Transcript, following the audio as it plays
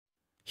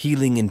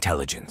Healing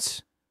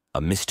Intelligence, A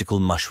Mystical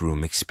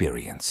Mushroom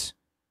Experience.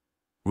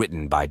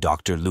 Written by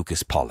Dr.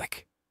 Lucas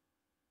Pollock.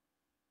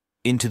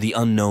 Into the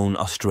Unknown,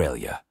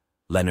 Australia,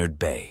 Leonard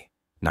Bay,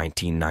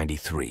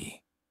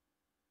 1993.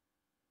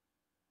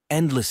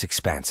 Endless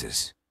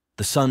expanses.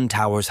 The sun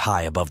towers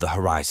high above the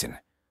horizon.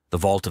 The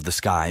vault of the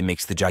sky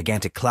makes the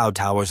gigantic cloud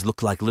towers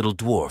look like little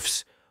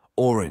dwarfs.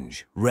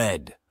 Orange,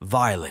 red,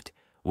 violet.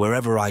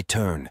 Wherever I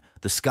turn,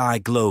 the sky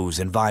glows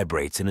and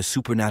vibrates in a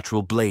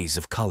supernatural blaze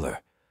of color.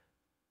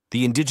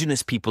 The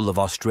indigenous people of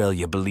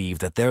Australia believe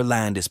that their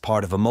land is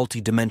part of a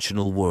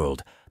multi-dimensional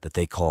world that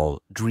they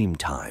call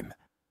Dreamtime,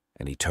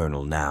 an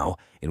eternal now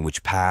in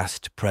which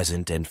past,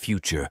 present, and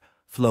future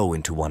flow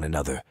into one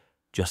another,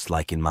 just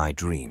like in my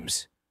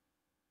dreams.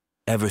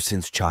 Ever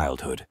since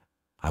childhood,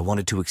 I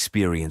wanted to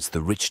experience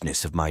the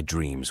richness of my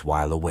dreams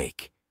while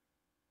awake.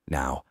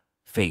 Now,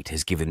 fate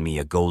has given me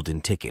a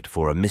golden ticket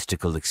for a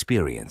mystical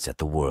experience at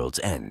the world's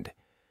end.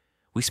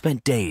 We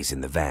spent days in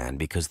the van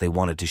because they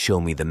wanted to show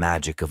me the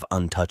magic of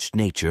untouched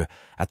nature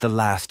at the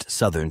last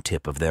southern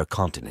tip of their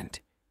continent.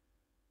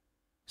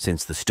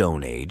 Since the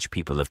Stone Age,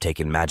 people have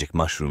taken magic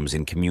mushrooms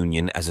in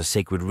communion as a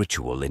sacred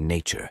ritual in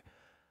nature.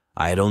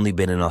 I had only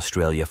been in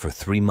Australia for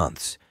 3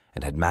 months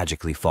and had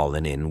magically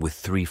fallen in with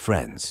 3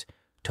 friends,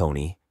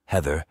 Tony,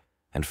 Heather,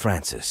 and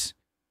Francis.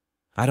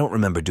 I don't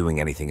remember doing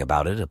anything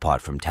about it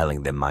apart from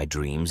telling them my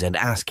dreams and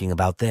asking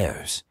about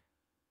theirs.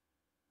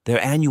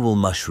 Their annual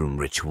mushroom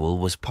ritual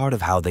was part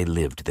of how they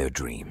lived their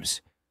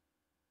dreams.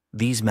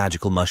 These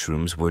magical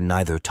mushrooms were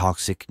neither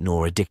toxic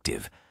nor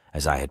addictive,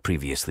 as I had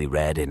previously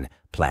read in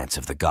Plants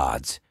of the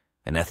Gods,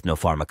 an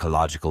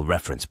ethnopharmacological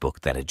reference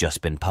book that had just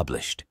been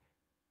published.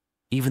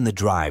 Even the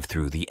drive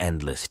through the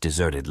endless,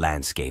 deserted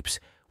landscapes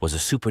was a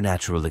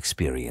supernatural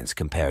experience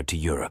compared to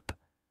Europe.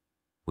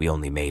 We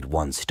only made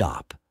one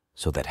stop,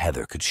 so that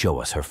Heather could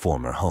show us her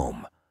former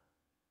home.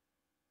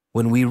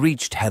 When we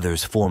reached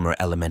Heather's former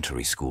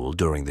elementary school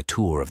during the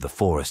tour of the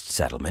forest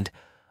settlement,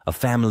 a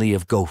family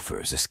of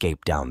gophers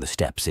escaped down the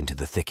steps into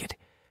the thicket.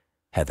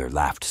 Heather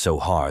laughed so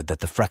hard that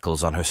the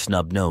freckles on her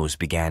snub nose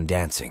began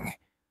dancing.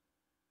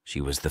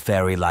 She was the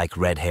fairy-like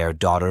red-haired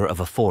daughter of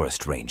a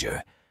forest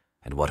ranger,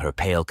 and what her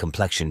pale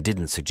complexion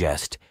didn't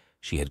suggest,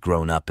 she had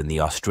grown up in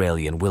the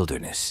Australian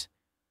wilderness.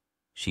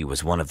 She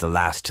was one of the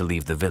last to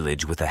leave the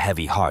village with a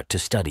heavy heart to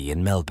study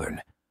in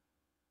Melbourne.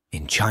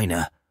 In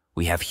China,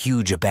 we have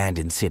huge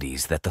abandoned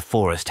cities that the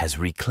forest has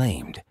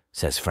reclaimed,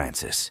 says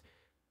Francis.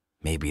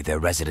 Maybe their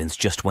residents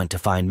just went to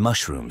find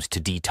mushrooms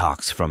to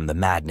detox from the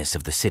madness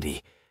of the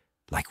city,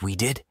 like we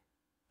did,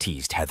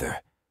 teased Heather.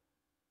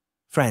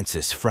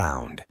 Francis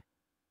frowned.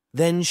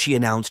 Then she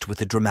announced with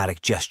a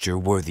dramatic gesture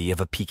worthy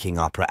of a Peking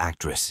opera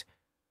actress.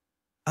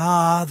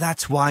 "Ah,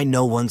 that's why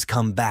no one's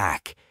come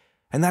back,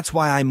 and that's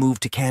why I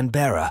moved to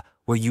Canberra,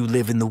 where you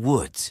live in the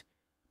woods.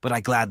 But I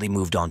gladly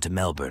moved on to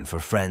Melbourne for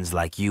friends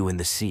like you in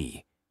the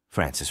sea,"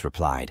 Francis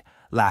replied,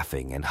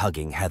 laughing and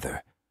hugging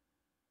Heather.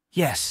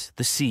 "Yes,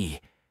 the sea,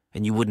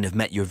 and you wouldn't have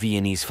met your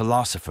Viennese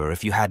philosopher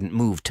if you hadn't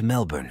moved to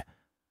Melbourne."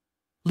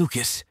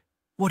 "Lucas,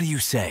 what do you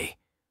say?"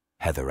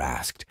 Heather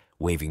asked,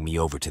 waving me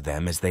over to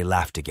them as they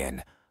laughed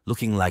again,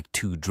 looking like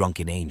 2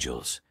 drunken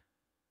angels.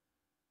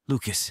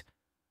 "Lucas,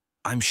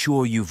 I'm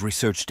sure you've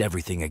researched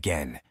everything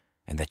again,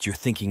 and that you're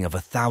thinking of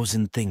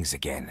 1,000 things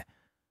again.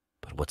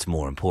 But what's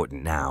more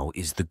important now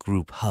is the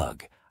group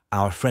hug,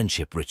 our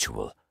friendship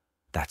ritual.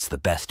 That's the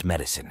best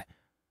medicine.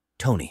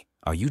 Tony,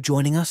 are you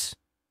joining us?"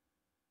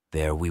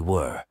 There we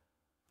were,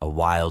 a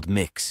wild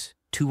mix,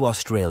 2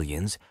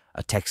 Australians,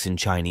 a Texan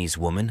Chinese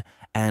woman,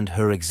 and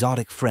her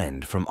exotic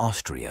friend from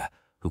Austria,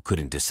 who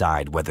couldn't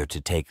decide whether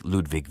to take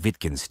Ludwig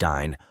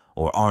Wittgenstein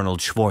or Arnold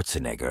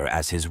Schwarzenegger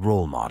as his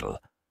role model.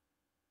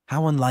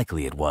 How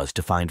unlikely it was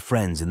to find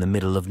friends in the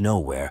middle of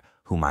nowhere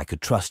whom I could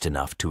trust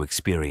enough to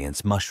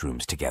experience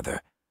mushrooms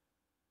together.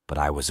 But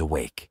I was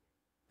awake,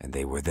 and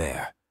they were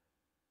there.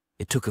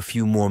 It took a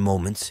few more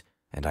moments,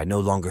 and I no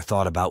longer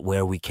thought about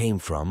where we came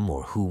from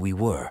or who we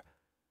were.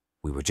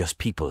 We were just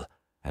people,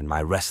 and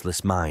my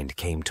restless mind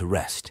came to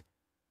rest.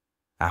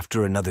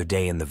 After another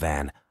day in the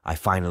van, I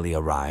finally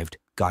arrived,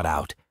 got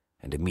out,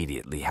 and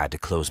immediately had to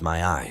close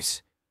my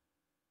eyes.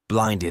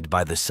 Blinded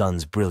by the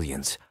sun's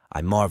brilliance,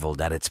 I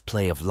marveled at its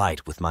play of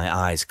light with my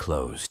eyes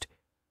closed.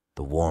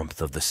 The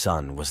warmth of the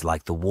sun was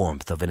like the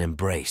warmth of an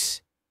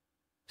embrace.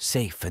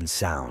 Safe and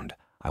sound,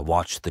 I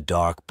watched the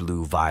dark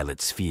blue-violet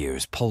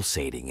spheres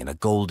pulsating in a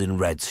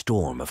golden-red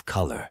storm of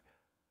color.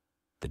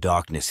 The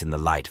darkness in the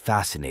light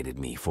fascinated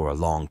me for a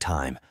long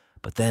time,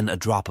 but then a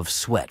drop of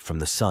sweat from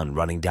the sun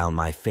running down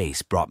my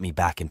face brought me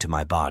back into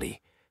my body.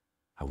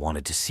 I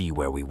wanted to see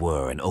where we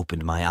were and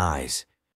opened my eyes.